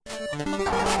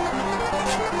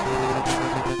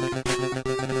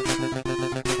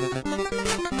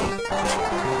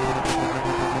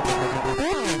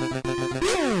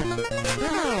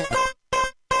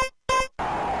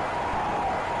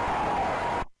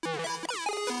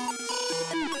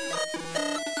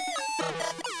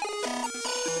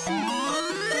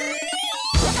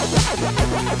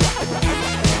Warrior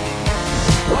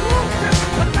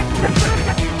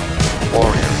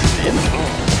Steel.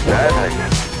 Bad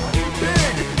Big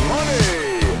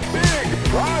money! Big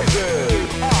prizes!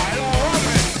 I love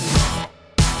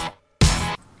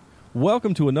it!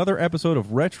 Welcome to another episode of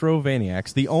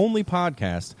Retrovaniacs, the only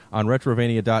podcast on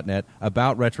Retrovania.net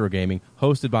about retro gaming,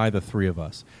 hosted by the three of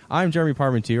us. I'm Jeremy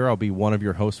Parmentier. I'll be one of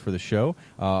your hosts for the show.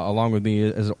 Along with me,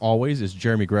 as always, is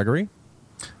Jeremy Gregory.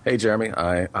 Hey, Jeremy.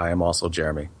 I am also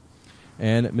Jeremy.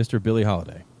 And Mr. Billy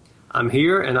Holiday. I'm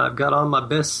here, and I've got on my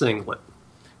best singlet.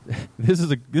 This is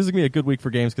going to be a good week for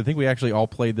games, because I think we actually all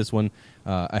played this one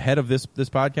ahead of this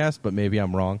podcast, but maybe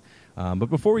I'm wrong.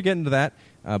 But before we get into that,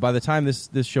 by the time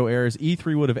this show airs,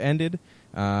 E3 would have ended.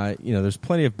 There's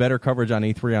plenty of better coverage on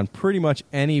E3 on pretty much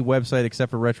any website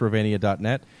except for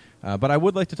Retrovania.net. But I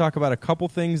would like to talk about a couple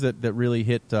things that really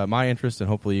hit my interest, and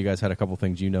hopefully you guys had a couple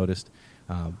things you noticed.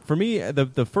 For me,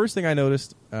 the first thing I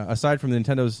noticed, aside from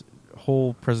Nintendo's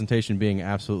whole presentation being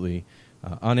absolutely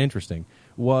uninteresting,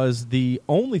 was the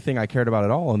only thing I cared about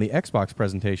at all in the Xbox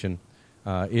presentation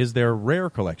is their Rare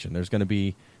collection. There's going to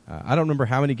be, I don't remember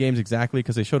how many games exactly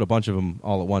because they showed a bunch of them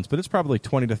all at once, but it's probably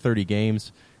 20 to 30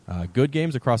 games, good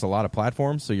games across a lot of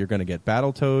platforms. So you're going to get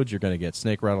Battletoads, you're going to get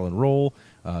Snake, Rattle, and Roll,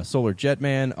 Solar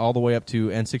Jetman, all the way up to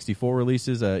N64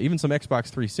 releases, even some Xbox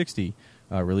 360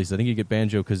 releases. I think you get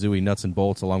Banjo-Kazooie Nuts and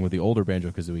Bolts along with the older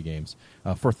Banjo-Kazooie games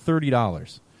for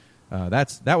 $30.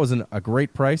 That was a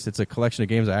great price. It's a collection of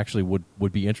games I actually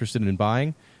would be interested in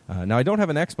buying. Now, I don't have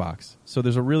an Xbox, so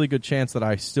there's a really good chance that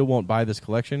I still won't buy this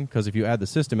collection, because if you add the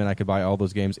system in, I could buy all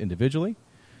those games individually.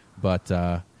 But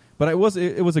it was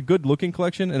a good-looking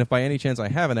collection, and if by any chance I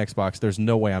have an Xbox, there's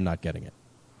no way I'm not getting it.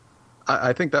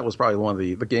 I think that was probably one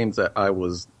of the games that I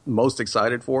was most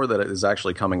excited for that is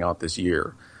actually coming out this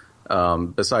year.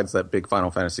 Besides that big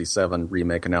Final Fantasy VII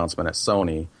remake announcement at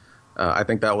Sony, I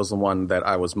think that was the one that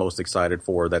I was most excited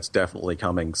for that's definitely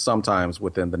coming sometimes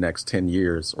within the next 10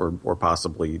 years or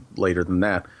possibly later than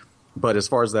that. But as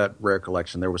far as that Rare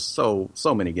collection, there was so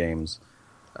many games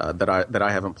that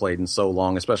I haven't played in so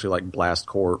long, especially like Blast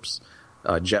Corps,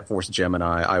 Jet Force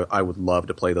Gemini. I would love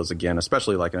to play those again,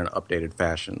 especially like in an updated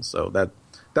fashion. So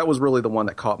that was really the one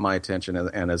that caught my attention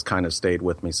and has kind of stayed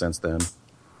with me since then.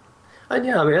 And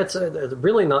yeah, I mean, it's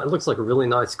really not. It looks like a really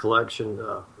nice collection.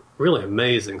 Really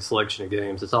amazing selection of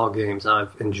games. It's all games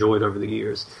I've enjoyed over the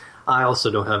years. I also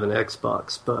don't have an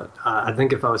Xbox, but I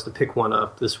think if I was to pick one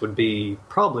up, this would be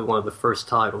probably one of the first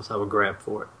titles I would grab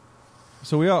for it.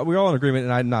 So we're all in agreement,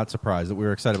 and I'm not surprised that we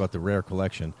were excited about the Rare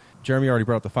collection. Jeremy already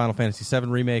brought up the Final Fantasy VII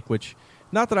Remake, which,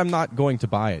 not that I'm not going to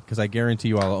buy it, because I guarantee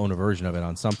you I'll own a version of it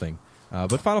on something.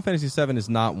 But Final Fantasy VII is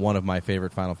not one of my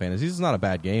favorite Final Fantasies. It's not a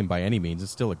bad game by any means.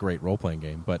 It's still a great role-playing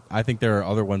game. But I think there are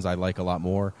other ones I like a lot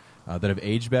more that have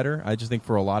aged better. I just think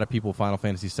for a lot of people, Final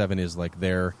Fantasy VII is like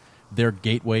their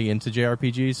gateway into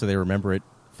JRPGs, so they remember it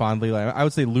fondly. I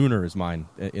would say Lunar is mine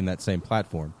in that same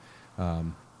platform.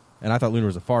 And I thought Lunar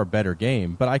was a far better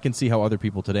game, but I can see how other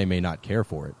people today may not care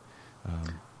for it.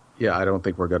 Yeah, I don't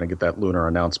think we're going to get that Lunar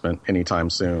announcement anytime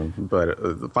soon. But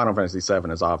Final Fantasy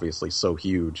VII is obviously so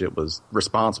huge. It was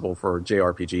responsible for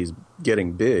JRPGs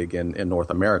getting big in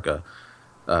North America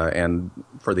and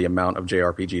for the amount of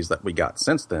JRPGs that we got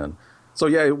since then. So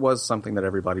yeah, it was something that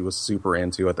everybody was super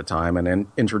into at the time and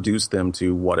introduced them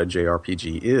to what a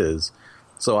JRPG is.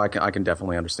 So I can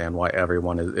definitely understand why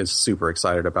everyone is super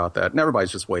excited about that. And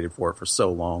everybody's just waited for it for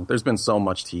so long. There's been so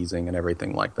much teasing and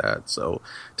everything like that. So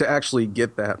to actually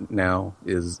get that now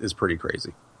is pretty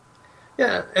crazy.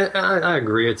 Yeah, and I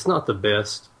agree. It's not the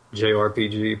best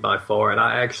JRPG by far, and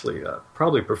I actually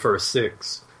probably prefer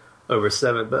 6 over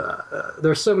 7. But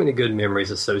there's so many good memories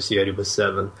associated with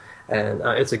 7. And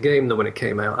it's a game that when it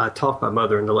came out, I talked my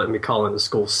mother into letting me call into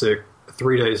school sick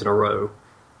 3 days in a row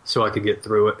so I could get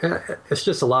through it. And it's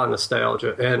just a lot of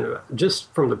nostalgia. And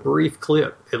just from the brief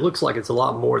clip, it looks like it's a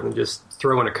lot more than just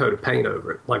throwing a coat of paint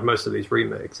over it, like most of these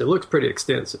remakes. It looks pretty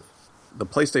extensive. The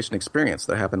PlayStation Experience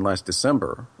that happened last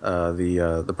December,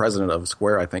 the president of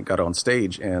Square, I think, got on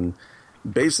stage and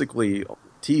basically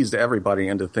teased everybody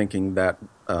into thinking that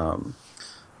the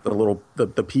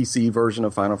PC version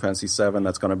of Final Fantasy VII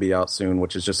that's going to be out soon,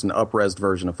 which is just an up-resed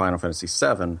version of Final Fantasy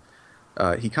VII,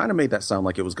 he kind of made that sound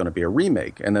like it was going to be a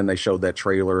remake. And then they showed that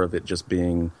trailer of it just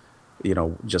being,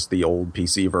 just the old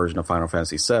PC version of Final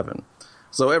Fantasy VII.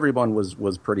 So everyone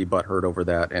was pretty butthurt over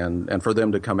that. And for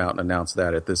them to come out and announce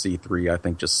that at this E3, I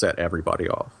think just set everybody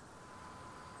off.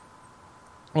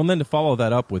 Well, and then to follow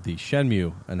that up with the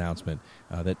Shenmue announcement,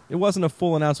 that it wasn't a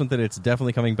full announcement that it's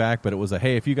definitely coming back, but it was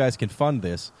hey, if you guys can fund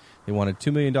this, they wanted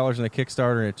 $2 million in a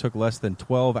Kickstarter, and it took less than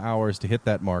 12 hours to hit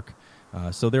that mark.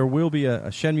 So there will be a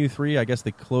Shenmue 3, I guess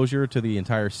the closure to the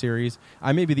entire series.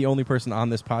 I may be the only person on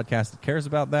this podcast that cares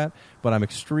about that, but I'm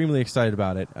extremely excited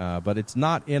about it. But it's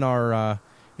not in our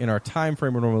time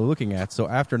frame we're normally looking at, so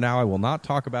after now I will not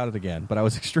talk about it again. But I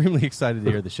was extremely excited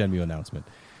to hear the Shenmue announcement.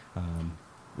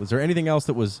 Was there anything else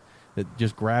that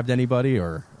just grabbed anybody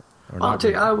or I'll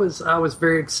tell you, I was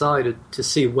very excited to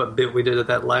see what bit we did at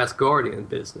that Last Guardian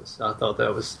business. I thought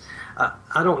that was...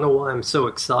 I don't know why I'm so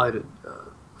excited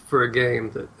for a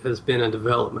game that has been in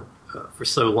development for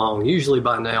so long. Usually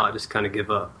by now I just kind of give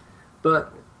up.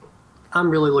 But I'm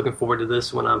really looking forward to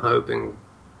this one. I'm hoping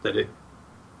that it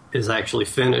is actually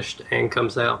finished and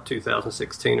comes out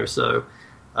 2016 or so.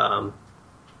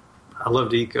 I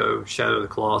loved Eco, Shadow of the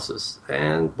Colossus,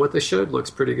 and what they showed looks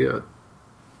pretty good.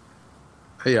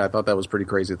 Yeah, I thought that was pretty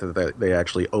crazy that they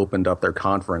actually opened up their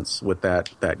conference with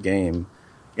that game.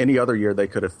 Any other year they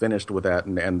could have finished with that,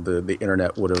 and the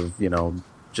internet would have,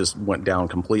 just went down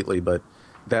completely. But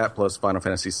that plus Final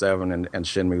Fantasy VII and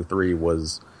Shenmue 3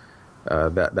 was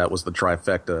that was the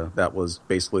trifecta. That was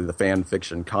basically the fan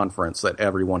fiction conference that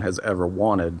everyone has ever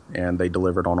wanted, and they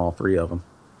delivered on all three of them.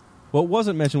 What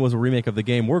wasn't mentioned was a remake of the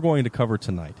game we're going to cover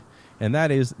tonight, and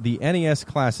that is the NES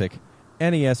classic,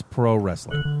 NES Pro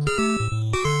Wrestling.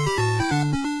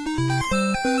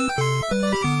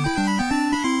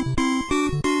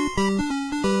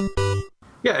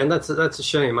 Yeah, and that's a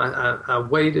shame. I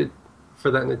waited for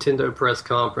that Nintendo press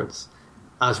conference.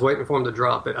 I was waiting for him to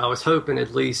drop it. I was hoping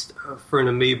at least for an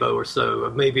amiibo or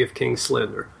so, maybe of King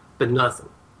Slender, but nothing.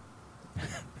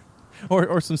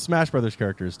 or some Smash Brothers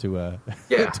characters to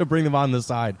to bring them on the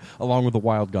side along with the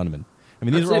Wild Gunman. I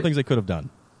mean, these are all things they could have done.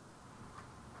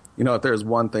 If there's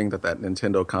one thing that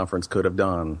Nintendo conference could have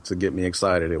done to get me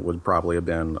excited, it would probably have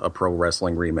been a pro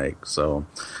wrestling remake. So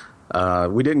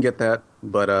we didn't get that,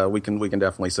 but we can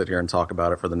definitely sit here and talk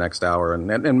about it for the next hour, and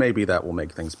maybe that will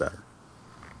make things better.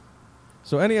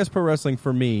 So NES Pro Wrestling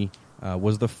for me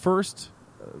was the first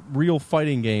real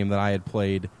fighting game that I had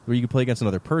played where you could play against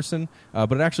another person,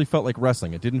 but it actually felt like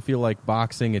wrestling. It didn't feel like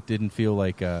boxing. It didn't feel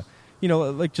like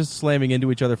like just slamming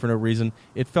into each other for no reason.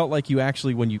 It felt like you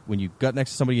actually, when you got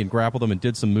next to somebody and grappled them and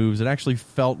did some moves, it actually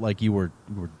felt like you were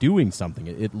doing something.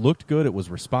 It looked good. It was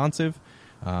responsive.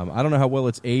 I don't know how well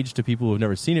it's aged to people who have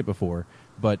never seen it before,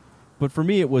 but for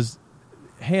me it was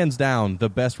hands down the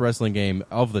best wrestling game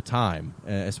of the time,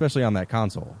 especially on that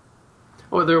console.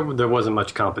 Well, there wasn't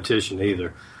much competition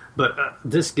either. But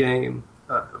this game,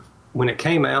 when it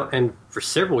came out, and for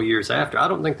several years after, I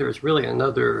don't think there was really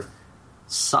another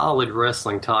solid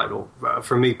wrestling title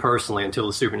for me personally until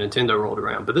the Super Nintendo rolled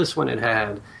around. But this one, it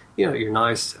had your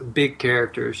nice big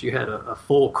characters. You had a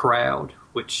full crowd,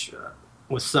 which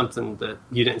was something that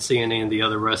you didn't see in any of the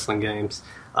other wrestling games.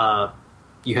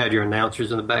 You had your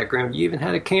announcers in the background. You even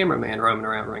had a cameraman roaming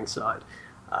around ringside.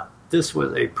 This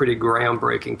was a pretty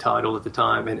groundbreaking title at the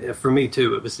time, and for me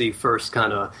too, it was the first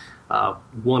kind of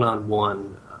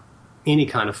one-on-one, any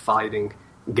kind of fighting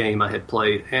game I had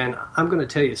played. And I'm going to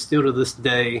tell you, still to this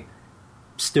day,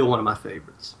 still one of my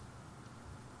favorites.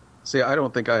 See, I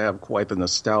don't think I have quite the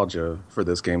nostalgia for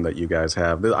this game that you guys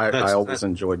have. I always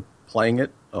enjoyed playing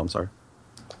it. Oh, I'm sorry.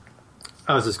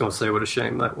 I was just going to say what a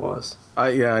shame that was.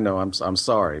 I know. I'm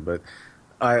sorry, but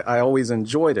I always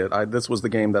enjoyed it. This was the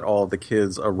game that all the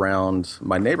kids around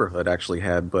my neighborhood actually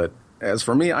had. But as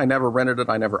for me, I never rented it.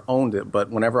 I never owned it.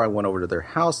 But whenever I went over to their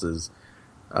houses,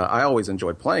 I always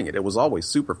enjoyed playing it. It was always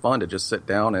super fun to just sit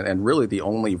down and really the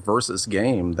only versus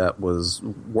game that was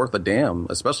worth a damn,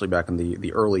 especially back in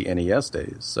the early NES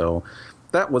days. So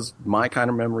that was my kind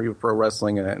of memory of pro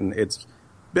wrestling, and it's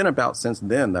been about since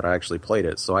then that I actually played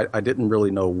it. So I didn't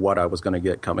really know what I was going to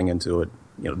get coming into it,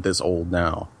 this old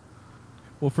now.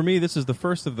 Well, for me, this is the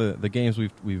first of the games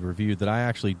we've reviewed that I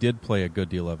actually did play a good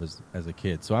deal of as a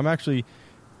kid. So I'm actually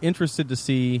interested to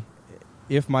see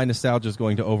if my nostalgia is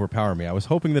going to overpower me. I was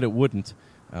hoping that it wouldn't,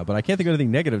 but I can't think of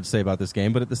anything negative to say about this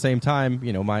game. But at the same time,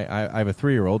 I have a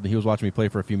 3-year-old, and he was watching me play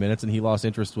for a few minutes, and he lost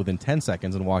interest within 10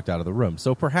 seconds and walked out of the room.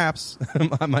 So perhaps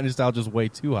my nostalgia is way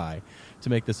too high to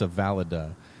make this a valid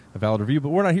review. But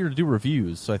we're not here to do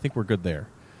reviews, so I think we're good there.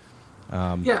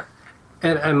 Yeah,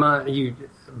 and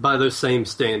by those same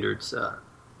standards,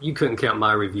 you couldn't count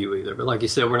my review either. But like you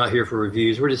said, we're not here for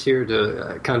reviews. We're just here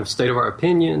to kind of state of our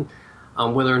opinion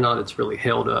on whether or not it's really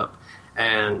held up.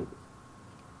 And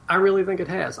I really think it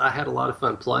has. I had a lot of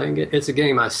fun playing it. It's a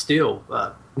game I still,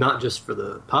 not just for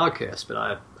the podcast, but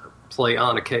I play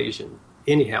on occasion,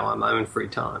 anyhow, on my own free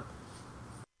time.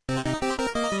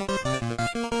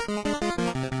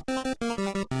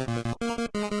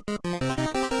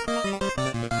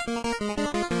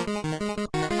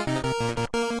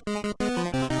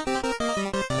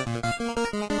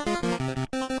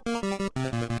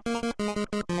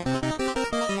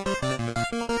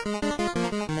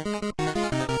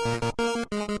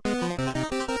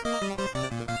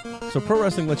 So pro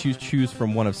wrestling lets you choose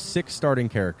from one of 6 starting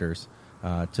characters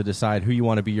to decide who you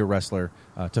want to be your wrestler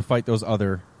to fight those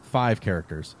other 5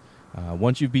 characters.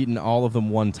 Once you've beaten all of them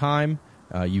one time,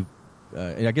 I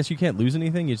guess you can't lose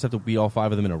anything. You just have to beat all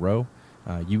 5 of them in a row.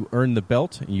 You earn the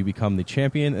belt, and you become the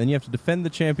champion, and you have to defend the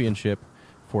championship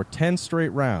for 10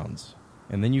 straight rounds.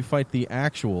 And then you fight the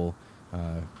actual,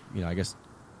 I guess,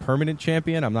 permanent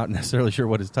champion. I'm not necessarily sure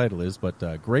what his title is,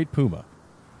 but Great Puma.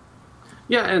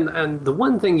 Yeah, and the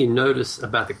one thing you notice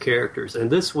about the characters, and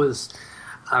this was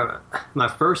my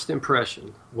first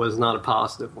impression was not a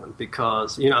positive one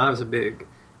because, I was a big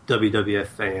WWF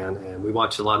fan, and we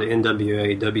watched a lot of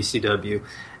NWA, WCW,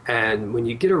 and when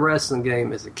you get a wrestling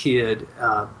game as a kid,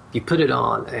 you put it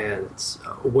on, and it's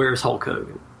where's Hulk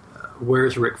Hogan?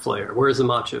 Where's Ric Flair? Where's the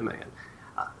Macho Man?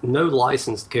 No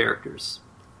licensed characters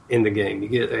in the game. You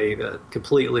get a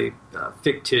completely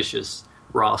fictitious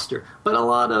roster, but a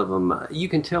lot of them you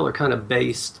can tell are kind of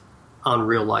based on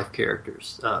real life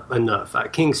characters enough.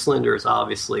 King Slender is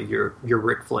obviously your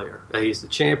Ric Flair. He's the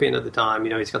champion at the time.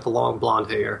 He's got the long blonde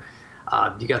hair.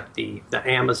 You got the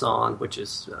Amazon, which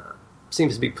is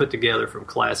seems to be put together from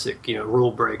classic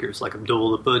rule breakers like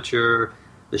Abdul the Butcher,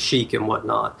 the Sheik, and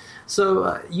whatnot.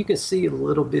 So you can see a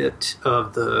little bit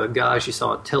of the guys you saw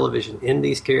on television in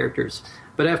these characters.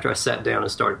 But after I sat down and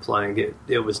started playing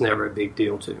it was never a big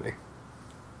deal to me.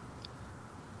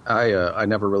 I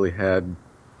never really had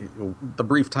the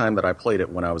brief time that I played it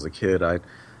when I was a kid.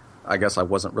 I guess I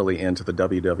wasn't really into the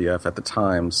WWF at the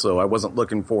time, so I wasn't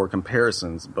looking for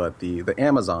comparisons. But the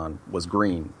Amazon was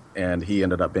green, and he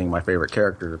ended up being my favorite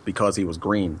character because he was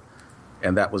green,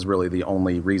 and that was really the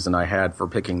only reason I had for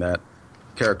picking that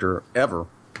character ever.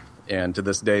 And to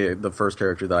this day, the first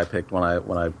character that I picked when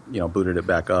I booted it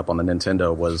back up on the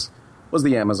Nintendo was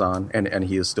the Amazon, and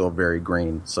he is still very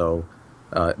green. So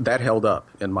that held up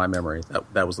in my memory.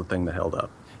 That was the thing that held up.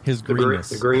 His greenness.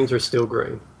 The greens are still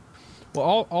green.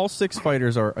 Well, all 6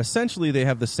 fighters are essentially they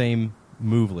have the same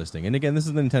move listing. And again, this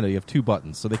is Nintendo. You have 2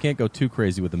 buttons, so they can't go too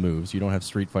crazy with the moves. You don't have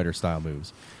Street Fighter style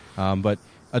moves. But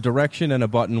a direction and a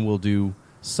button will do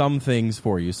some things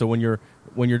for you. So when you're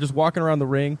just walking around the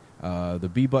ring, the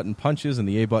B button punches and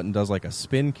the A button does like a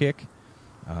spin kick.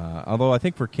 Although I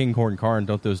think for King Korn Karn,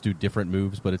 don't those do different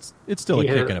moves? But it's still a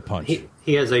kick and a punch.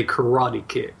 He has a karate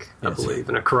kick, I believe,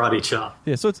 and a karate chop.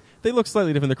 Yeah, so they look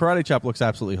slightly different. The karate chop looks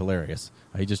absolutely hilarious.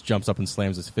 He just jumps up and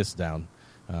slams his fist down.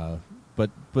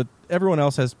 But everyone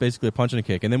else has basically a punch and a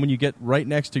kick. And then when you get right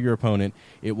next to your opponent,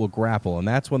 it will grapple, and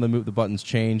that's when the buttons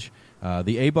change.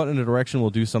 The A button in a direction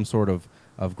will do some sort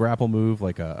of grapple move,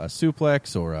 like a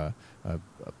suplex or a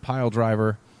pile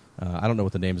driver. I don't know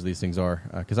what the names of these things are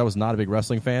because I was not a big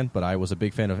wrestling fan, but I was a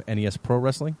big fan of NES Pro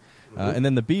Wrestling. And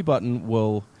then the B button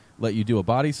will let you do a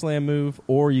body slam move,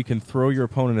 or you can throw your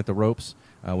opponent at the ropes.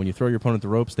 When you throw your opponent at the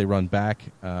ropes, they run back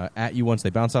at you once they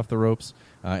bounce off the ropes,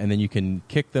 and then you can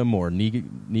kick them or knee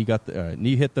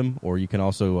hit them, or you can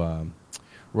also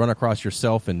run across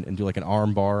yourself and do like an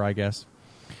arm bar, I guess.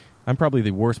 I'm probably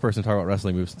the worst person to talk about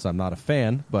wrestling moves since I'm not a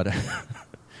fan, but...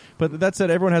 But that said,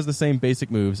 everyone has the same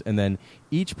basic moves, and then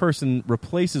each person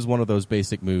replaces one of those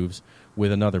basic moves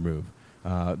with another move.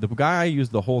 The guy I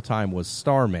used the whole time was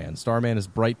Starman. Starman is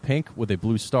bright pink with a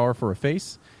blue star for a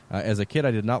face. As a kid,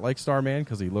 I did not like Starman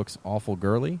because he looks awful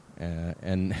girly,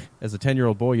 and as a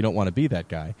 10-year-old boy, you don't want to be that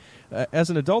guy. As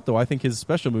an adult, though, I think his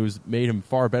special moves made him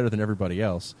far better than everybody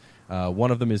else. One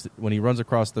of them is when he runs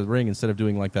across the ring, instead of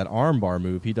doing like that arm bar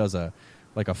move, he does a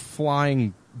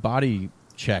flying body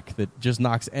check that just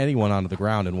knocks anyone onto the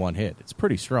ground in one hit. It's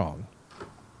pretty strong.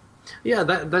 Yeah,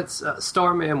 that's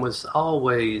Starman was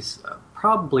always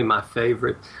probably my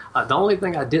favorite. The only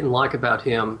thing I didn't like about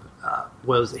him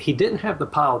was he didn't have the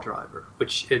pile driver,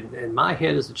 which in my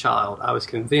head as a child, I was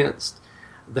convinced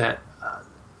that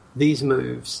these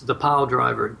moves, the pile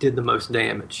driver did the most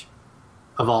damage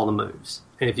of all the moves.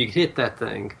 And if you hit that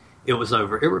thing, it was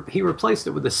over. He replaced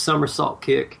it with a somersault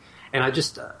kick, and I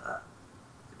just...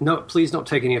 No, please don't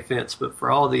take any offense, but for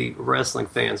all the wrestling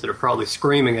fans that are probably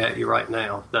screaming at you right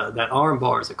now, that arm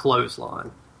bar is a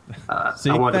clothesline. See,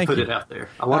 I wanted to put you. it out there.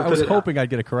 I was hoping I'd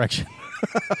get a correction.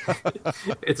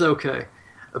 It's okay.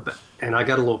 And I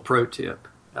got a little pro tip.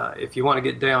 If you want to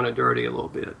get down and dirty a little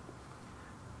bit,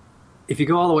 if you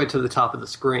go all the way to the top of the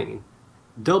screen,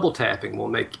 double tapping will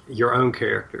make your own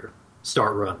character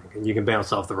start running, and you can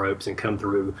bounce off the ropes and come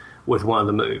through with one of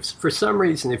the moves. For some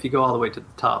reason, if you go all the way to the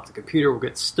top, the computer will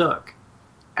get stuck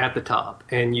at the top,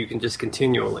 and you can just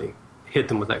continually hit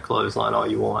them with that clothesline all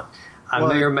you want. I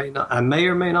may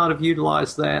or may not have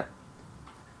utilized that,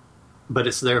 but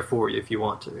it's there for you if you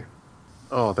want to.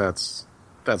 Oh, that's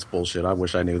That's bullshit. I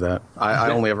wish I knew that. I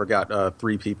only ever got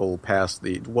 3 people past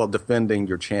defending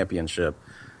your championship.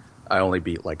 I only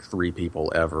beat like 3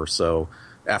 people ever. So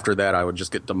after that, I would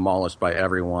just get demolished by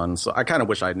everyone. So I kind of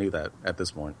wish I knew that at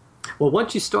this point. Well,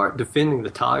 once you start defending the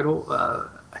title,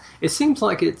 it seems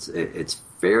like it's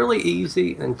fairly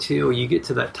easy until you get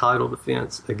to that title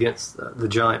defense against the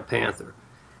Giant Panther.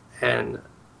 And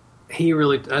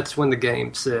that's when the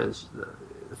game says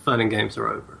the fun and games are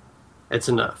over. It's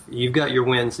enough. You've got your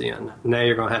wins in. Now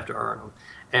you're going to have to earn them.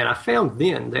 And I found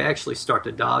then they actually start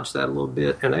to dodge that a little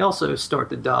bit, and they also start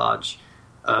to dodge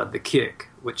the kick,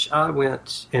 which I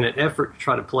went in an effort to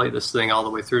try to play this thing all the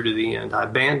way through to the end. I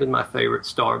abandoned my favorite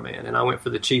Starman, and I went for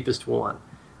the cheapest one,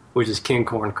 which is King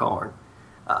Corn Karn.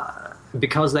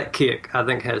 Because that kick, I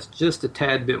think, has just a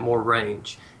tad bit more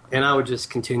range, and I would just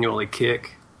continually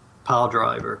kick, pile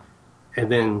driver, and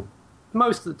then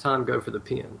most of the time go for the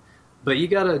pin. But you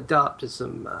got to adopt to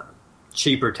some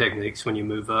cheaper techniques when you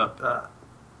move up.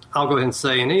 I'll go ahead and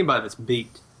say, and anybody that's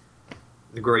beat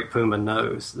the Great Puma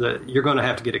knows that you're going to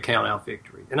have to get a count-out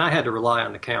victory. And I had to rely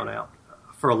on the count-out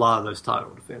for a lot of those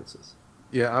title defenses.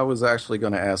 Yeah, I was actually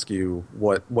going to ask you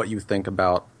what you think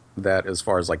about that as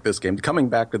far as like this game. Coming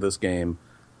back to this game,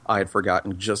 I had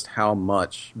forgotten just how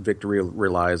much victory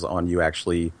relies on you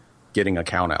actually getting a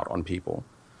count-out on people.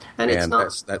 And it's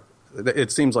not...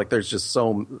 It seems like there's just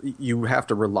you have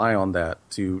to rely on that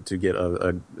to get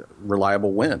a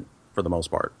reliable win for the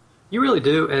most part. You really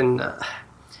do, and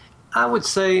I would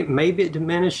say maybe it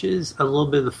diminishes a little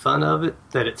bit of the fun of it,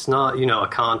 that it's not, a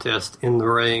contest in the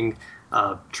ring,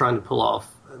 trying to pull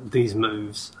off these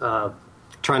moves,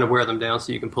 trying to wear them down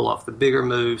so you can pull off the bigger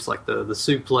moves like the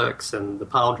suplex and the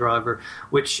pile driver,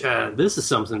 which this is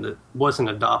something that wasn't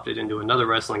adopted into another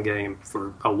wrestling game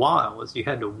for a while, is you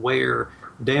had to wear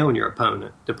down your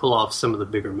opponent to pull off some of the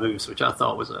bigger moves, which I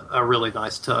thought was a really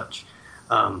nice touch.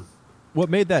 What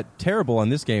made that terrible on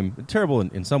this game, terrible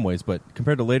in some ways, but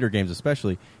compared to later games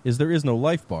especially, is there is no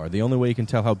life bar. The only way you can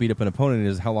tell how beat up an opponent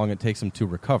is how long it takes him to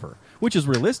recover, which is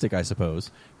realistic, I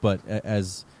suppose, but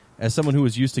as someone who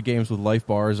was used to games with life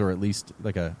bars, or at least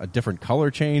like a different color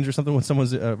change or something when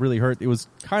someone's really hurt, it was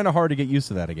kind of hard to get used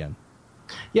to that again.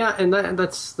 Yeah, and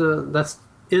that's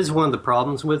one of the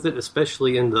problems with it,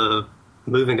 especially in the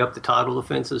moving up the title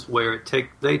defenses, where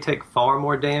they take far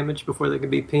more damage before they can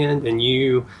be pinned, and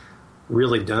you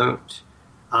really don't.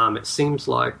 It seems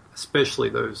like, especially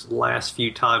those last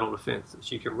few title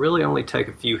defenses, you can really only take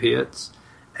a few hits,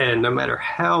 and no matter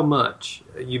how much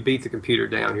you beat the computer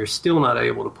down, you're still not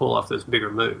able to pull off those bigger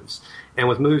moves. And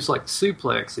with moves like the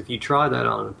suplex, if you try that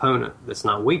on an opponent that's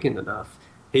not weakened enough,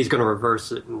 he's going to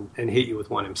reverse it and hit you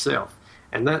with one himself.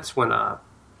 And that's when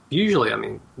usually,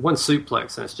 one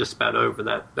suplex and it's just about over,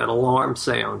 that alarm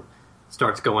sound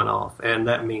starts going off, and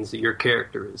that means that your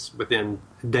character is within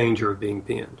danger of being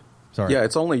pinned. Sorry. Yeah,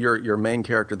 it's only your main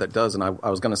character that does, and I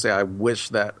was going to say, I wish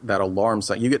that alarm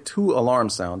sound. You get 2 alarm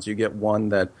sounds. You get one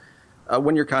that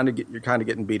when you're kind of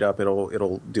getting beat up,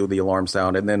 it'll do the alarm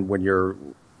sound, and then when you're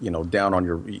down on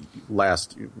your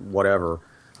last whatever,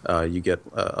 you get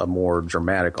a more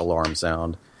dramatic alarm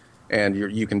sound, and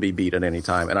you can be beat at any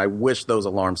time. And I wish those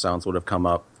alarm sounds would have come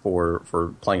up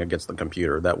for playing against the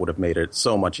computer. That would have made it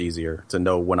so much easier to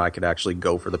know when I could actually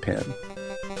go for the pin.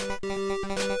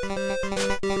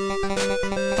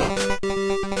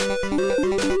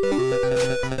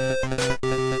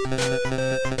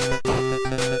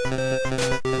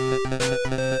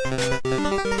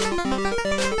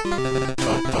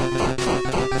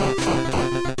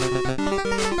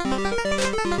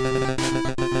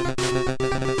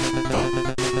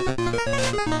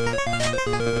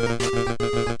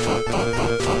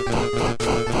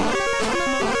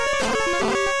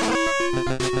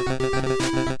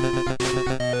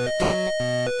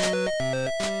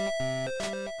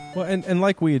 Well, and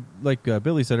like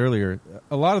Billy said earlier,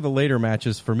 a lot of the later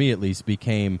matches, for me at least,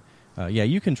 became,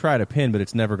 you can try to pin, but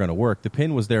it's never going to work. The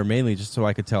pin was there mainly just so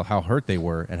I could tell how hurt they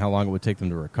were and how long it would take them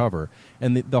to recover.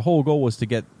 And the whole goal was to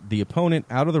get the opponent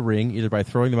out of the ring, either by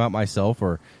throwing them out myself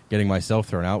or getting myself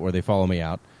thrown out where they follow me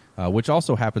out, which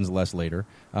also happens less later.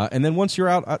 And then once you're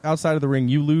outside of the ring,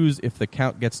 you lose if the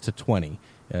count gets to 20.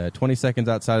 20 seconds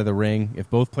outside of the ring. If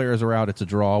both players are out, it's a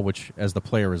draw, which as the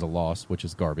player is a loss, which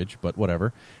is garbage, but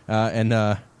whatever. And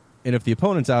if the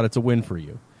opponent's out, it's a win for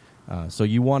you. So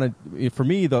you wanted, for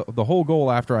me, the whole goal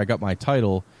after I got my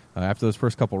title, after those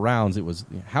first couple rounds, it was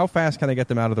how fast can I get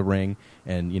them out of the ring?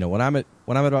 And when I'm at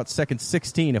about second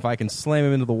 16, if I can slam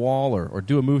him into the wall or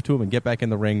do a move to him and get back in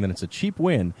the ring, then it's a cheap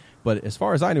win. But as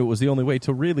far as I knew, it was the only way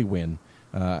to really win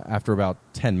after about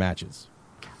 10 matches.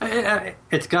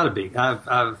 It's got to be.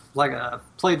 I've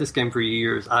played this game for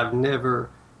years. I've never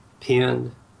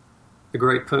pinned the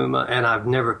Great Puma, and I've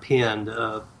never pinned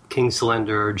King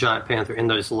Slender or Giant Panther in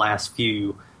those last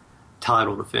few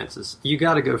title defenses. You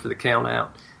got to go for the count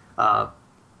out. I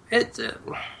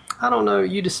don't know.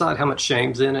 You decide how much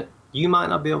shame's in it. You might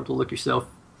not be able to look yourself,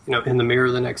 in the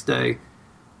mirror the next day,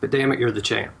 but damn it, you're the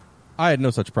champ. I had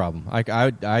no such problem.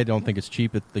 I don't think it's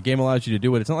cheap. The game allows you to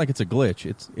do it. It's not like it's a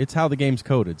glitch. It's how the game's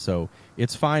coded, so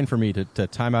it's fine for me to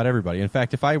time out everybody. In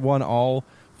fact, if I won all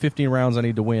 15 rounds I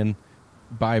need to win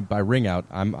by ring out,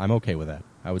 I'm okay with that.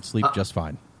 I would sleep just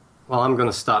fine. Well, I'm going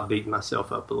to stop beating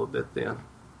myself up a little bit then.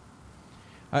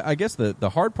 I guess the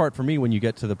hard part for me when you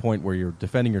get to the point where you're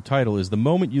defending your title is the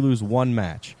moment you lose one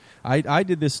match. I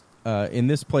did this in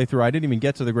this playthrough. I didn't even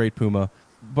get to the Great Puma,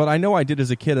 but I know I did as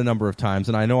a kid a number of times,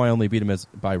 and I know I only beat him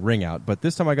by ring out. But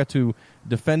this time I got to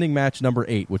defending match number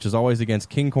 8, which is always against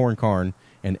King Corn Karn,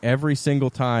 and every single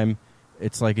time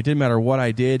it's like it didn't matter what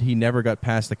I did, he never got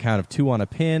past the count of 2 on a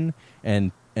pin,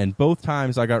 and both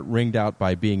times I got ringed out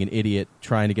by being an idiot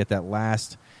trying to get that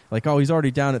last, like, oh, he's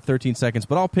already down at 13 seconds,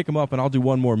 but I'll pick him up and I'll do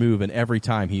one more move, and every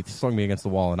time he slung me against the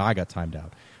wall and I got timed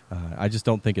out. I just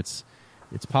don't think it's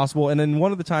possible. And then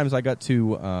one of the times I got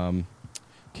to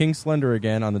King Slender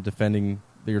again on the defending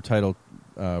your title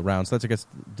round, so that's, I guess,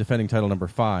 defending title number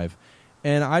 5.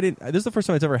 And this is the first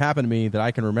time it's ever happened to me that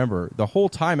I can remember. The whole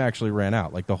time actually ran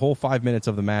out. Like, the whole 5 minutes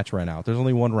of the match ran out. There's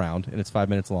only one round, and it's 5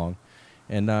 minutes long.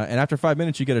 And after 5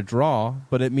 minutes, you get a draw,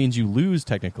 but it means you lose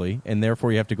technically, and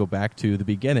therefore you have to go back to the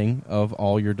beginning of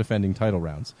all your defending title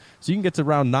rounds. So you can get to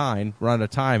round 9, run at a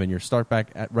time, and you start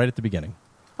back right at the beginning.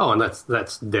 Oh, and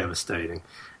that's devastating.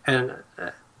 And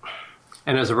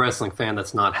as a wrestling fan,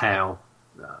 that's not how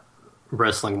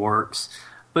wrestling works.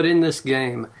 But in this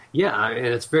game, and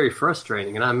it's very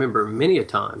frustrating. And I remember many a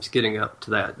times getting up to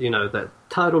that, that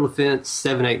title defense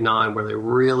 7, 8, 9, where they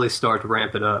really start to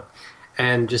ramp it up,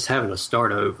 and just having to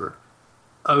start over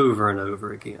and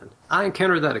over again. I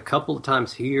encountered that a couple of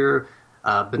times here,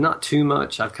 but not too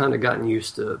much. I've kind of gotten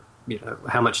used to,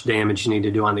 how much damage you need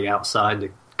to do on the outside to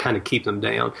kind of keep them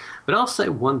down. But I'll say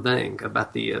one thing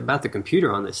about the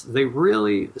computer on this. They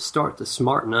really start to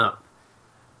smarten up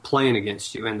playing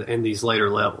against you in these later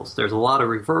levels. There's a lot of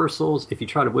reversals. If you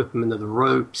try to whip them into the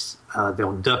ropes,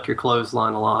 they'll duck your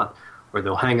clothesline a lot, or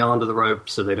they'll hang on to the rope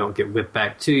so they don't get whipped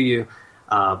back to you.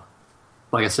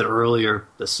 Like I said earlier,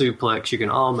 the suplex, you can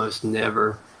almost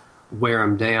never wear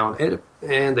them down.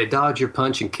 And they dodge your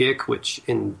punch and kick,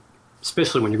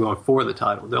 especially when you're going for the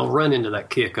title, they'll run into that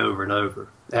kick over and over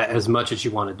as much as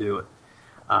you want to do it.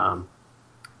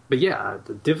 But yeah,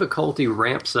 the difficulty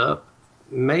ramps up,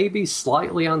 maybe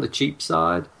slightly on the cheap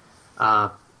side.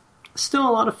 Still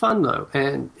a lot of fun, though.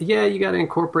 And yeah, you got to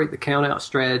incorporate the count-out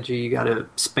strategy. You got to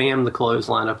spam the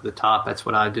clothesline up at the top. That's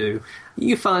what I do.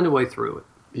 You find a way through it.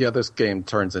 Yeah, this game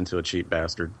turns into a cheap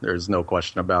bastard. There's no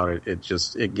question about it.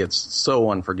 It gets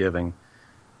so unforgiving.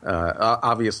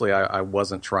 Obviously, I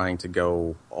wasn't trying to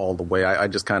go all the way. I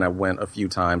just kind of went a few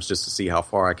times just to see how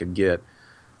far I could get.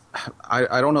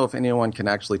 I don't know if anyone can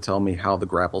actually tell me how the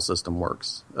grapple system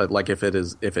works. Like if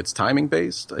it's timing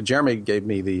based. Jeremy gave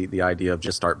me the idea of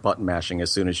just start button mashing as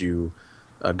soon as you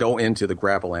go into the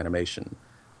grapple animation.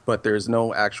 But there's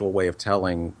no actual way of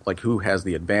telling like who has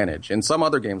the advantage. In some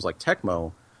other games like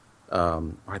Tecmo,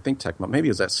 I think Tecmo, maybe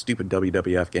it was that stupid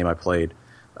WWF game I played.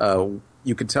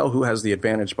 You could tell who has the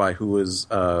advantage by who has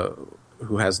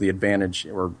the advantage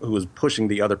or who is pushing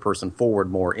the other person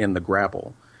forward more in the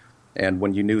grapple. And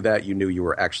when you knew that, you knew you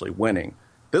were actually winning.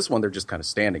 This one, they're just kind of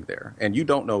standing there, and you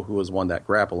don't know who has won that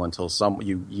grapple until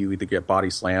you either get body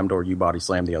slammed or you body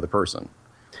slam the other person.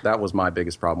 That was my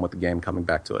biggest problem with the game. Coming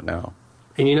back to it now,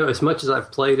 and as much as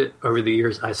I've played it over the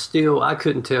years, I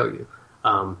couldn't tell you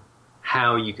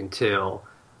how you can tell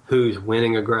who's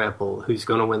winning a grapple, who's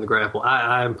going to win the grapple.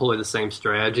 I employ the same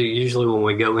strategy. Usually when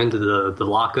we go into the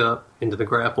lockup, into the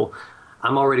grapple,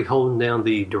 I'm already holding down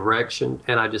the direction,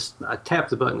 and I tap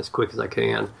the button as quick as I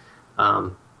can.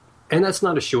 And that's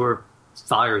not a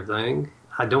surefire thing.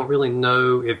 I don't really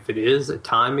know if it is a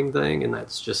timing thing, and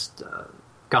that's just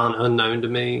gone unknown to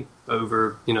me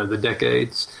over, the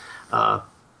decades.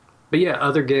 But yeah,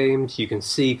 other games, you can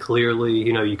see clearly,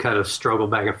 you kind of struggle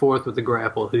back and forth with the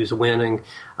grapple, who's winning.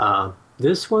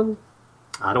 This one,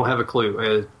 I don't have a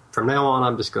clue. From now on,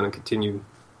 I'm just going to continue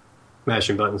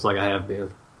mashing buttons like I have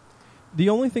been. The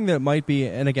only thing that might be,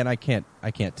 and again, I can't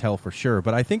tell for sure,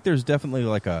 but I think there's definitely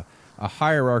like a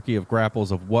hierarchy of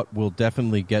grapples of what will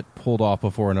definitely get pulled off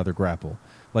before another grapple.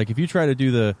 Like if you try to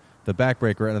do the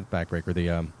backbreaker, not the backbreaker,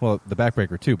 the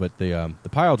backbreaker too, but the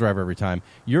pile driver every time,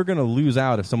 you're going to lose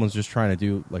out if someone's just trying to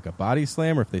do like a body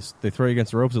slam or if they throw you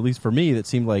against the ropes. At least for me, that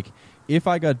seemed like if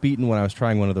I got beaten when I was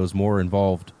trying one of those more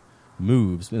involved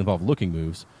looking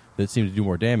moves that seemed to do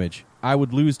more damage, I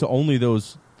would lose to only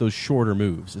those shorter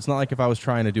moves. It's not like if I was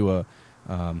trying to do a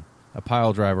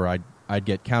pile driver, I'd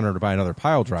get countered by another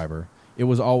pile driver. It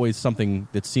was always something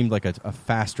that seemed like a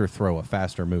faster throw, a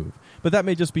faster move. But that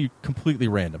may just be completely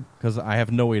random because I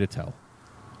have no way to tell.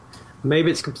 Maybe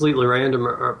it's completely random,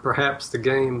 or perhaps the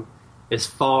game is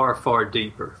far, far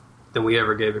deeper than we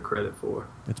ever gave it credit for.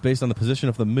 It's based on the position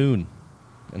of the moon.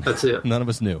 And that's it. None of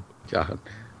us knew. God.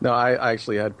 No, I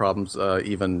actually had problems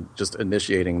even just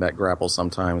initiating that grapple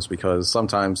sometimes because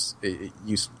sometimes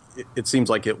it seems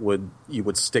like you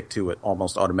would stick to it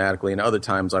almost automatically, and other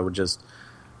times I would just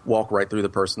walk right through the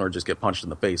person or just get punched in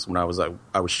the face when I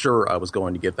was sure I was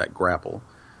going to get that grapple.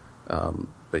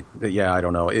 But yeah, I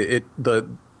don't know. The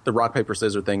rock paper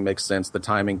scissors thing makes sense. The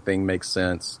timing thing makes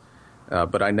sense,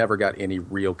 but I never got any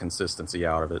real consistency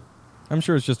out of it. I'm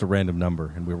sure it's just a random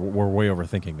number, and we're way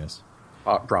overthinking this.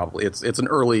 Probably it's an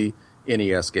early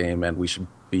NES game, and we should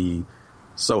be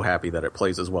so happy that it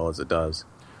plays as well as it does.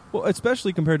 Well,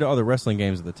 especially compared to other wrestling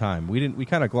games at the time. We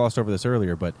kind of glossed over this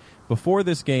earlier, but before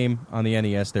this game on the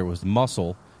NES, there was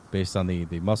Muscle, based on the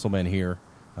Muscle Men here,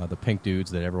 the pink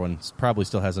dudes that everyone probably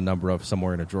still has a number of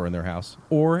somewhere in a drawer in their house,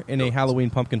 or in a Halloween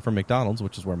pumpkin from McDonald's,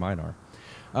 which is where mine are.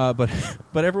 But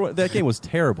everyone, that game was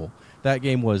terrible. That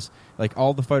game was like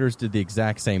all the fighters did the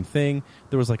exact same thing.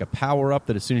 There was like a power up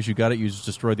that as soon as you got it, you just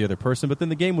destroyed the other person. But then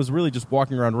the game was really just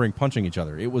walking around the ring punching each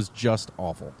other. It was just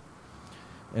awful.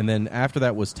 And then after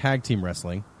that was Tag Team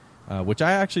Wrestling, which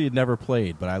I actually had never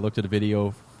played, but I looked at a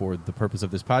video for the purpose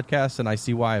of this podcast, and I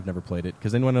see why I've never played it.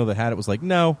 Because anyone I know that had it was like,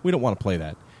 no, we don't want to play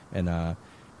that. And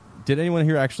did anyone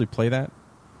here actually play that?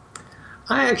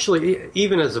 I actually,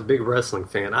 even as a big wrestling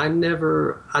fan, I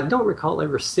don't recall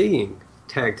ever seeing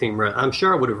Tag Team Wrestling. I'm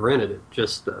sure I would have rented it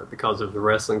just because of the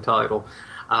wrestling title.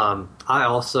 I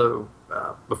also,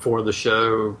 before the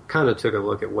show, kind of took a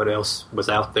look at what else was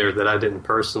out there that I didn't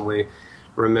personally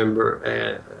remember.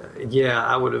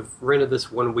 I would have rented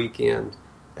this one weekend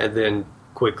and then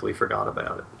quickly forgot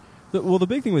about it. Well, the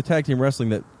big thing with Tag Team Wrestling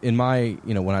that in my,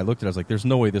 when I looked at it, I was like, there's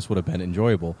no way this would have been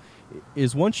enjoyable,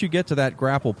 is once you get to that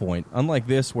grapple point, unlike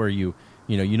this where you're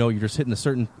just hitting a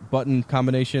certain button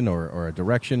combination or a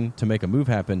direction to make a move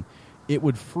happen, it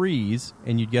would freeze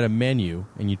and you'd get a menu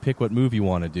and you'd pick what move you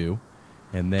want to do,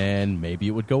 and then maybe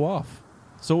it would go off.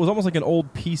 So it was almost like an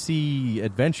old PC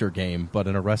adventure game, but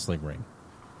in a wrestling ring.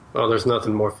 Well, there's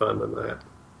nothing more fun than that.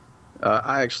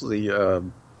 I actually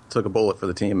took a bullet for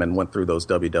the team and went through those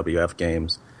WWF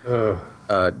games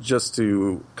just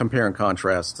to compare and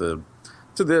contrast to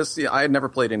this. I had never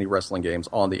played any wrestling games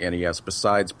on the NES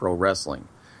besides pro wrestling,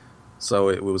 so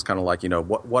it was kind of like,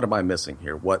 what am I missing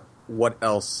here? What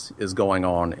else is going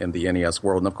on in the NES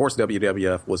world? And of course,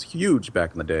 WWF was huge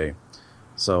back in the day,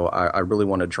 so I really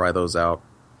wanted to try those out.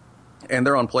 And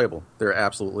they're unplayable. They're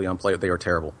absolutely unplayable. They are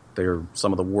terrible. They are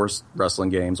some of the worst wrestling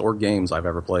games or games I've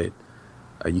ever played.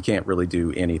 You can't really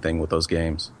do anything with those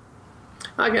games.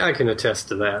 I can attest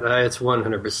to that. It's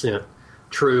 100%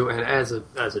 true. And as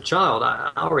a child,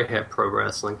 I already had pro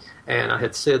wrestling. And I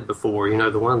had said before,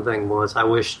 the one thing was I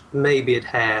wish maybe it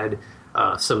had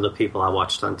some of the people I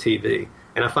watched on TV.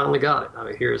 And I finally got it. I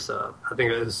mean, here's, I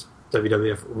think it was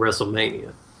WWF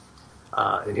WrestleMania.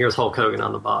 And here's Hulk Hogan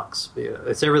on the box.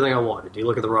 It's everything I wanted. You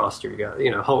look at the roster, you got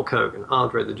Hulk Hogan,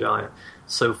 Andre the Giant,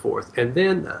 so forth. And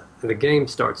then the game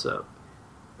starts up.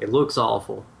 It looks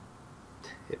awful.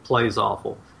 It plays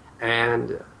awful.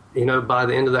 And, by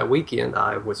the end of that weekend,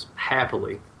 I was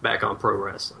happily back on pro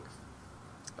wrestling.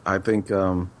 I think,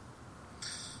 I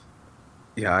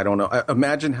don't know.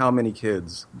 Imagine how many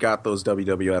kids got those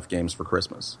WWF games for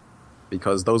Christmas.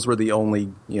 Because those were the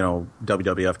only,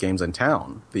 WWF games in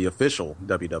town, the official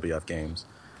WWF games.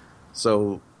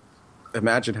 So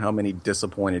imagine how many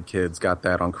disappointed kids got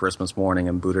that on Christmas morning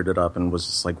and booted it up and was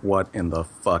just like, what in the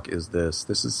fuck is this?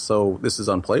 This is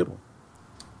unplayable.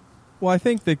 Well, I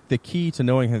think the key to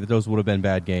knowing that those would have been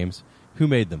bad games, who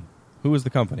made them? Who was the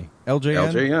company?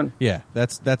 LJN? LJN. Yeah,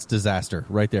 that's disaster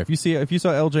right there. If you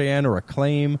saw LJN or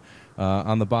Acclaim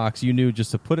on the box, you knew just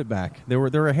to put it back. There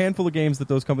were a handful of games that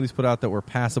those companies put out that were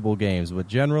passable games, but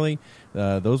generally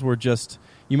those were just,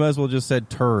 you might as well just said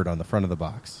turd on the front of the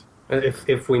box.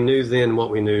 If we knew then what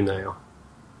we knew now.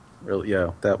 Really,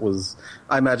 yeah,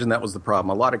 I imagine that was the problem.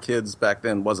 A lot of kids back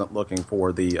then wasn't looking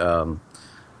for the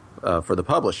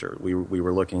publisher. We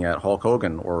were looking at Hulk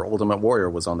Hogan or Ultimate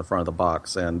Warrior was on the front of the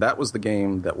box, and that was the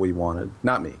game that we wanted.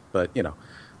 Not me, but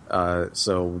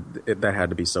So that had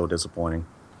to be so disappointing.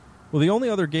 Well, the only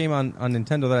other game on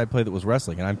Nintendo that I played that was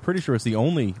wrestling, and I'm pretty sure it's the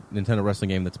only Nintendo wrestling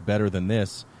game that's better than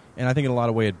this, and I think in a lot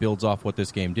of ways it builds off what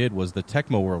this game did, was the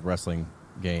Tecmo World Wrestling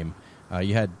game.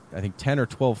 You had, I think, 10 or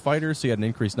 12 fighters, so you had an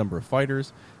increased number of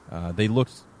fighters. They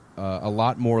looked a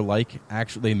lot more like,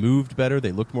 actually, they moved better.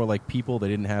 They looked more like people. They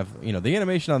didn't have, the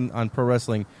animation on pro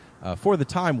wrestling for the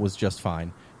time was just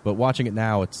fine. But watching it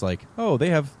now, it's like, oh, they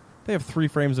have 3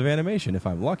 frames of animation if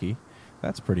I'm lucky.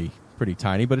 That's pretty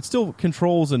tiny, but it still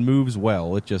controls and moves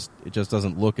well. It just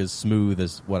doesn't look as smooth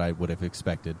as what I would have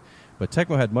expected. But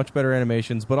Tecmo had much better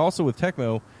animations. But also with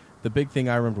Tecmo, the big thing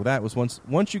I remember with that was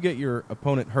once you get your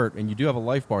opponent hurt, and you do have a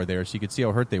life bar there, so you could see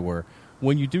how hurt they were.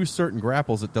 When you do certain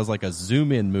grapples, it does like a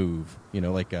zoom in move,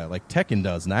 like Tekken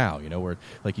does now, where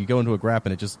like you go into a grap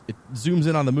and it zooms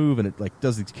in on the move and it like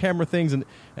does these camera things, and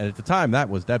at the time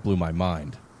that blew my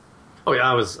mind. Oh yeah,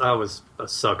 I was a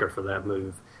sucker for that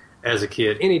move as a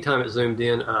kid. Anytime it zoomed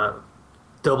in,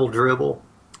 double dribble,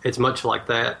 it's much like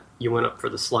that. You went up for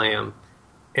the slam,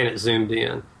 and it zoomed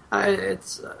in.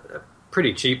 It's a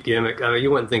pretty cheap gimmick. I mean,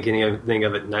 you wouldn't think anything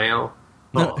of it now.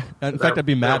 In fact, I'd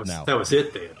be mad now. That was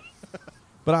it then.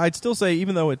 But I'd still say,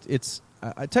 even though it's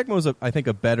Tecmo's, I think,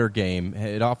 a better game,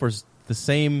 it offers the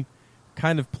same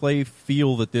kind of play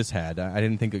feel that this had. I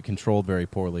didn't think it controlled very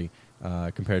poorly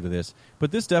compared to this.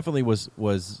 But this definitely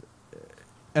was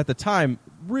at the time,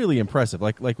 really impressive.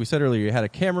 Like we said earlier, you had a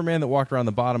cameraman that walked around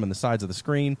the bottom and the sides of the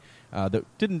screen. That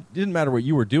didn't matter what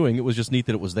you were doing. It was just neat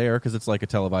that it was there because it's like a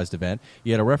televised event.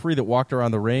 You had a referee that walked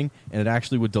around the ring, and it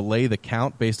actually would delay the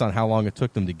count based on how long it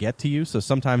took them to get to you. So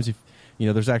sometimes if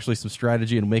there's actually some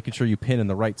strategy in making sure you pin in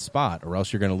the right spot, or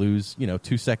else you're going to lose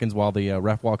 2 seconds while the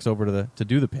ref walks over to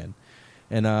do the pin.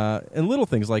 And little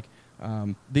things like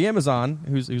the Amazon,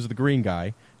 who's the green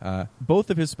guy, both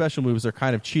of his special moves are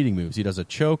kind of cheating moves. He does a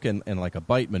choke and like a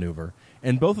bite maneuver.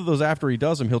 And both of those, after he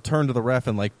does them, he'll turn to the ref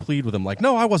and like plead with him, like,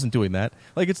 no, I wasn't doing that.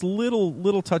 Like, it's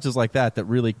little touches like that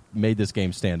really made this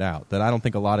game stand out, that I don't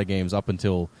think a lot of games up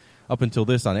until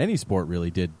this on any sport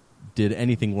really did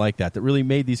anything like that really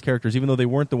made these characters, even though they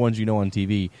weren't the ones on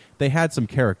TV, they had some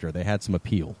character, they had some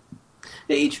appeal.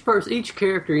 Each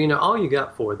character, all you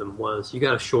got for them was you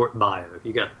got a short bio,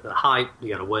 you got a height, you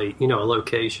got a weight, a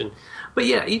location. But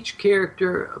yeah, each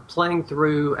character playing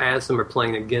through as them or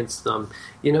playing against them,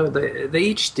 they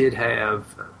each did have,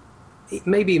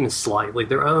 maybe even slightly,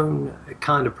 their own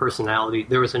kind of personality.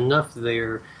 There was enough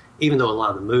there, even though a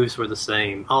lot of the moves were the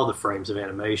same, all the frames of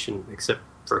animation, except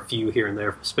for a few here and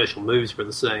there, special moves were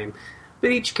the same. But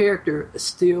each character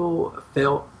still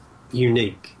felt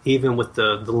unique, even with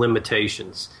the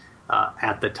limitations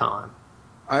at the time.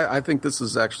 I think this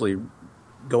is actually,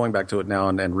 going back to it now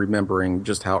and remembering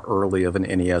just how early of an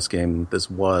NES game this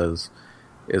was,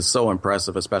 is so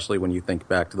impressive, especially when you think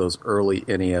back to those early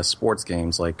NES sports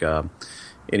games like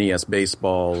NES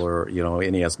Baseball or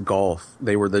NES Golf.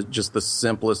 They were just the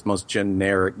simplest, most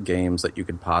generic games that you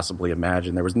could possibly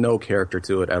imagine. There was no character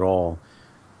to it at all.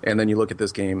 And then you look at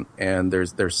this game, and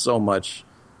there's so much.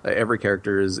 Every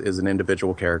character is an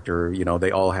individual character.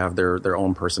 They all have their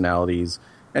own personalities,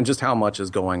 and just how much is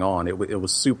going on. It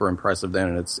was super impressive then,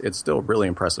 and it's still really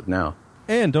impressive now.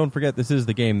 And don't forget, this is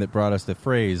the game that brought us the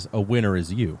phrase "a winner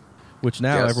is you," which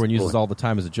now everyone uses all the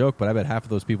time as a joke. But I bet half of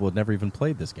those people had never even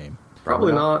played this game.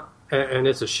 Probably not, and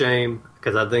it's a shame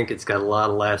because I think it's got a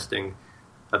lot of lasting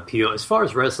appeal. As far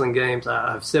as wrestling games,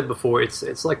 I've said before,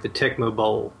 it's like the Tecmo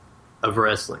Bowl of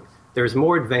wrestling. There's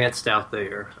more advanced out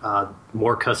there,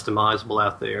 more customizable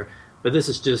out there, but this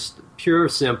is just pure,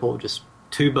 simple, just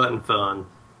 2-button fun.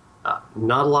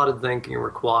 Not a lot of thinking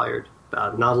required,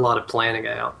 not a lot of planning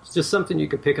out. It's just something you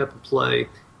can pick up and play.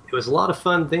 It was a lot of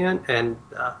fun then, and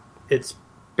it's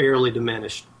barely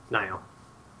diminished now.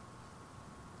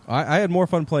 I had more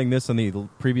fun playing this than the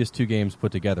previous 2 games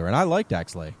put together, and I liked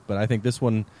Axlay, but I think this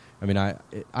one, I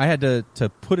had to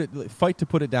fight to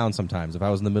put it down sometimes if I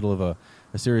was in the middle of a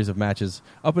series of matches,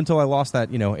 up until I lost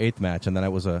that 8th match, and then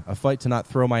it was a fight to not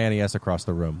throw my NES across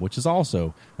the room, which is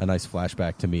also a nice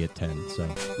flashback to me at 10. So.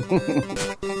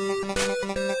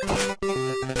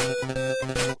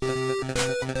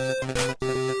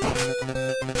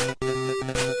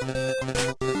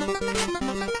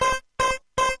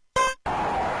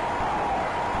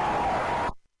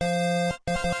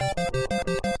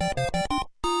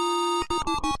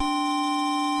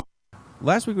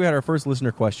 Last week we had our first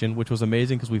listener question, which was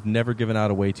amazing because we've never given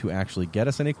out a way to actually get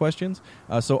us any questions.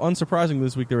 So unsurprisingly,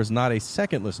 this week there is not a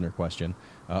second listener question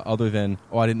other than,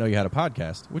 I didn't know you had a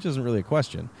podcast, which isn't really a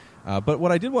question. But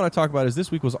what I did want to talk about is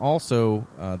this week was also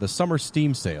the summer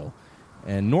Steam sale.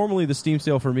 And normally the Steam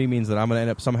sale for me means that I'm going to end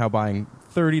up somehow buying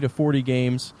 30 to 40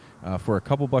 games for a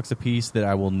couple bucks a piece that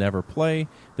I will never play,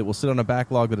 that will sit on a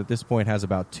backlog that at this point has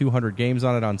about 200 games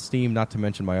on it on Steam, not to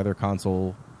mention my other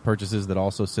console purchases that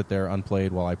also sit there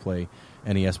unplayed while I play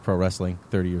NES Pro Wrestling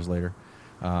 30 years later.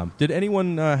 Did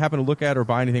anyone happen to look at or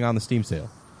buy anything on the Steam sale?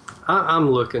 I'm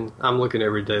looking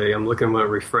every day. I'm looking when it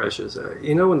refreshes.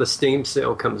 When the Steam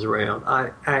sale comes around,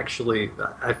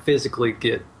 I physically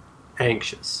get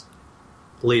anxious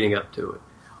leading up to it.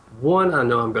 One, I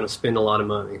know I'm going to spend a lot of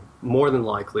money, more than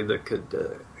likely, that could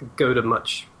go to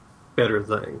much better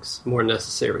things, more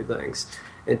necessary things.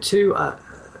 And two,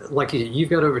 like you've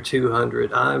got over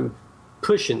 200. I'm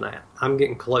pushing that. I'm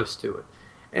getting close to it.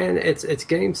 And it's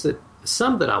games that,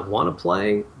 some that I want to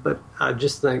play, but I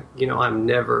just think, I'm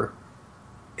never,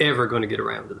 ever going to get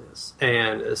around to this.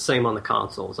 And same on the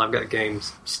consoles. I've got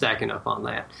games stacking up on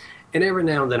that. And every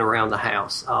now and then around the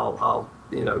house, I'll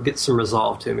get some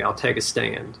resolve to me. I'll take a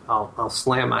stand. I'll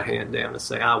slam my hand down and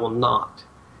say, I will not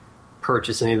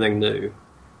purchase anything new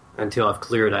until I've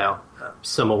cleared out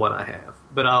some of what I have.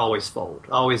 But I always fold.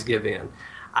 I always give in.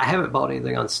 I haven't bought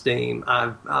anything on Steam.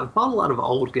 I've bought a lot of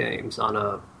old games on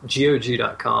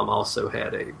GOG.com. Also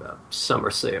had a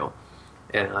summer sale,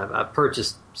 and I've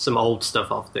purchased some old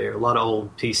stuff off there. A lot of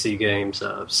old PC games,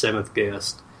 Seventh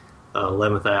Guest,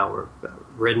 11th Hour,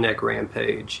 Redneck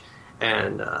Rampage,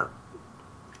 and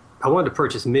I wanted to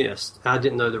purchase Myst. I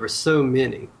didn't know there were so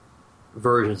many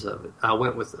versions of it. I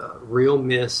went with Real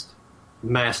Myst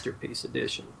Masterpiece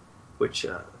Edition, which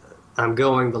I'm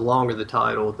going, the longer the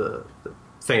title, the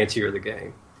fancier the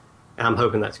game. And I'm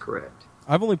hoping that's correct.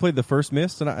 I've only played the first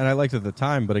Myst, and I liked it at the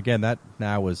time, but again, that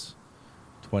now was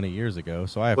 20 years ago,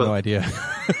 so I have no idea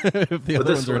if the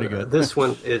other ones are any good. This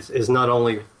one is not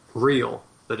only real,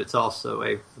 but it's also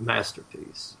a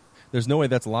masterpiece. There's no way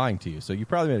that's lying to you, so you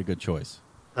probably made a good choice.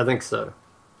 I think so.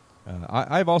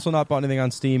 I've also not bought anything on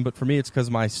Steam, but for me it's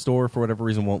because my store, for whatever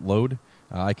reason, won't load.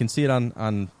 I can see it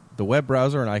on the web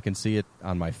browser, and I can see it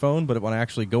on my phone, but when I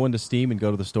actually go into Steam and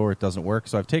go to the store, it doesn't work.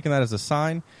 So I've taken that as a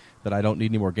sign that I don't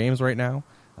need any more games right now,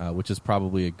 which is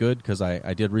probably a good, because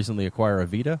I did recently acquire a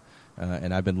Vita,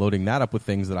 and I've been loading that up with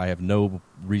things that I have no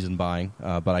reason buying,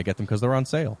 but I get them because they're on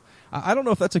sale. I don't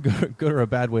know if that's a good or a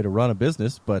bad way to run a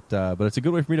business, but it's a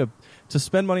good way for me to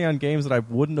spend money on games that I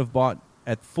wouldn't have bought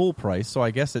at full price, so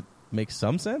I guess it makes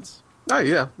some sense. Oh,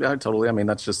 yeah, totally. I mean,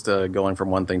 that's just going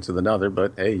from one thing to another,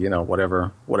 but hey,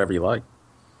 whatever you like.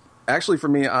 Actually, for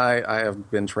me, I have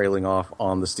been trailing off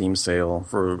on the Steam sale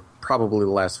for probably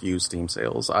the last few Steam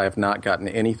sales. I have not gotten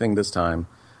anything this time,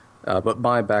 but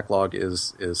my backlog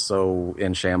is so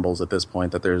in shambles at this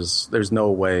point that there's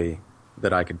no way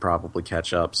that I could probably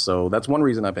catch up. So that's one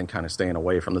reason I've been kind of staying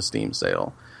away from the Steam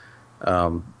sale.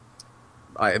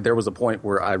 There was a point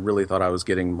where I really thought I was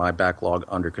getting my backlog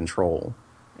under control.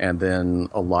 And then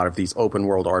a lot of these open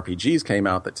world RPGs came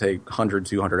out that take 100,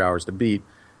 200 hours to beat.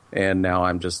 And now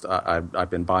I've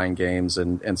been buying games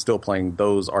and still playing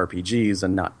those RPGs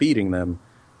and not beating them.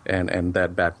 And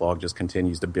that backlog just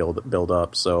continues to build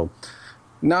up. So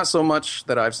not so much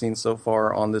that I've seen so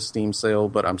far on this Steam sale,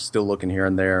 but I'm still looking here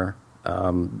and there.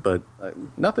 But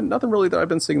nothing really that I've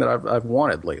been seeing that I've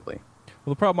wanted lately.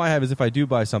 Well, the problem I have is if I do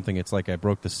buy something, it's like I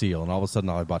broke the seal, and all of a sudden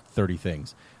I bought 30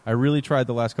 things. I really tried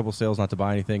the last couple sales not to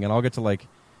buy anything, and I'll get to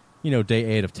day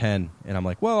 8 of 10, and I'm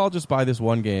like, well, I'll just buy this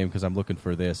one game because I'm looking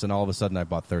for this, and all of a sudden I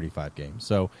bought 35 games.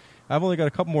 So I've only got a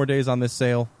couple more days on this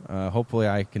sale. Hopefully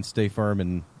I can stay firm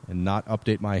and not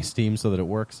update my Steam so that it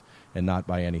works and not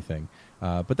buy anything.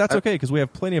 But that's okay because we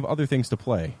have plenty of other things to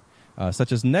play,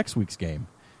 such as next week's game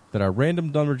that our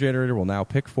random number generator will now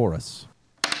pick for us.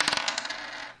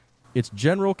 It's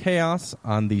General Chaos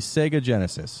on the Sega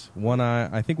Genesis, one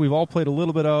I think we've all played a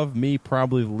little bit of, me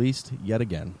probably the least yet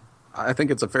again. I think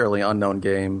it's a fairly unknown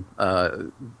game.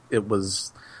 It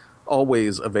was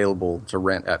always available to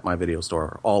rent at my video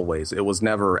store, always. It was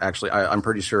never actually, I'm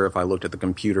pretty sure if I looked at the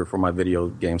computer for my video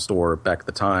game store back at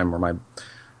the time, or my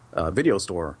video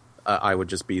store, I would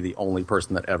just be the only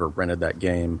person that ever rented that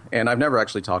game. And I've never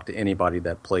actually talked to anybody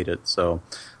that played it. So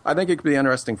I think it could be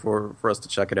interesting for us to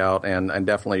check it out and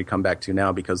definitely come back to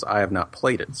now because I have not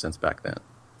played it since back then.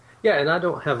 Yeah, and I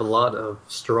don't have a lot of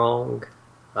strong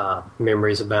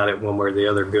memories about it one way or the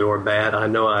other, good or bad. I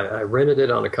know I rented it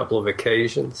on a couple of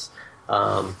occasions.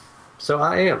 So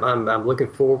I'm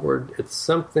looking forward. It's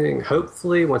something,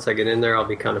 hopefully, once I get in there, I'll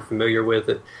be kind of familiar with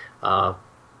it.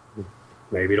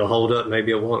 Maybe it'll hold up,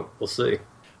 maybe it won't. We'll see.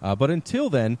 But until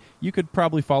then, you could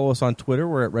probably follow us on Twitter.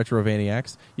 We're at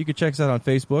Retrovaniacs. You could check us out on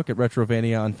Facebook at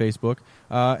Retrovania on Facebook.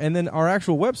 And then our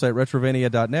actual website,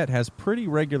 retrovania.net, has pretty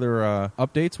regular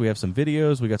updates. We have some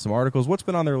videos. We got some articles. What's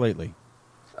been on there lately?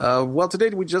 Well, today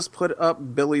we just put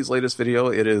up Billy's latest video.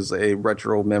 It is a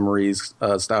retro memories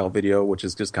style video, which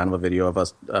is just kind of a video of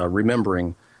us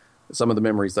remembering some of the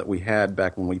memories that we had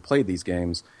back when we played these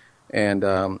games. And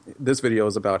this video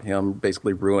is about him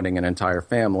basically ruining an entire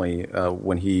family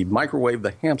when he microwaved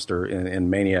the hamster in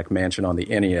Maniac Mansion on the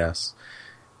NES.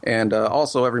 And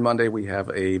also every Monday we have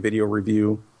a video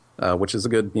review, which is a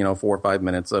good 4 or 5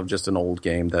 minutes of just an old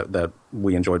game that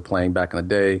we enjoyed playing back in the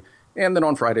day. And then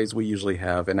on Fridays we usually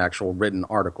have an actual written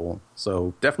article.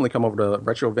 So definitely come over to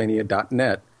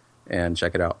retrovania.net and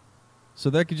check it out. So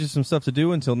that gives you some stuff to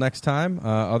do until next time.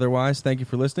 Otherwise, thank you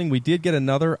for listening. We did get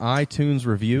another iTunes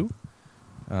review.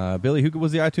 Billy, who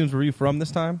was the iTunes review from this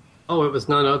time? Oh, it was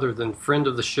none other than friend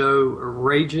of the show,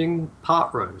 Raging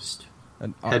Pot Roast.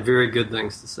 Had very good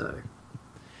things to say.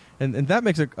 And that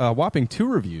makes a whopping 2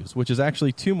 reviews, which is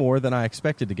actually 2 more than I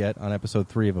expected to get on episode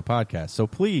 3 of a podcast. So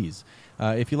please,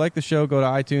 if you like the show, go to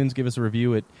iTunes, give us a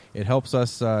review. It helps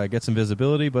us get some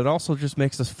visibility, but it also just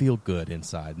makes us feel good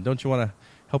inside. And don't you want to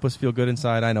help us feel good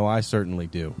inside? I know I certainly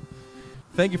do.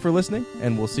 Thank you for listening,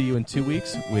 and we'll see you in 2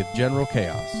 weeks with General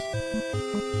Chaos.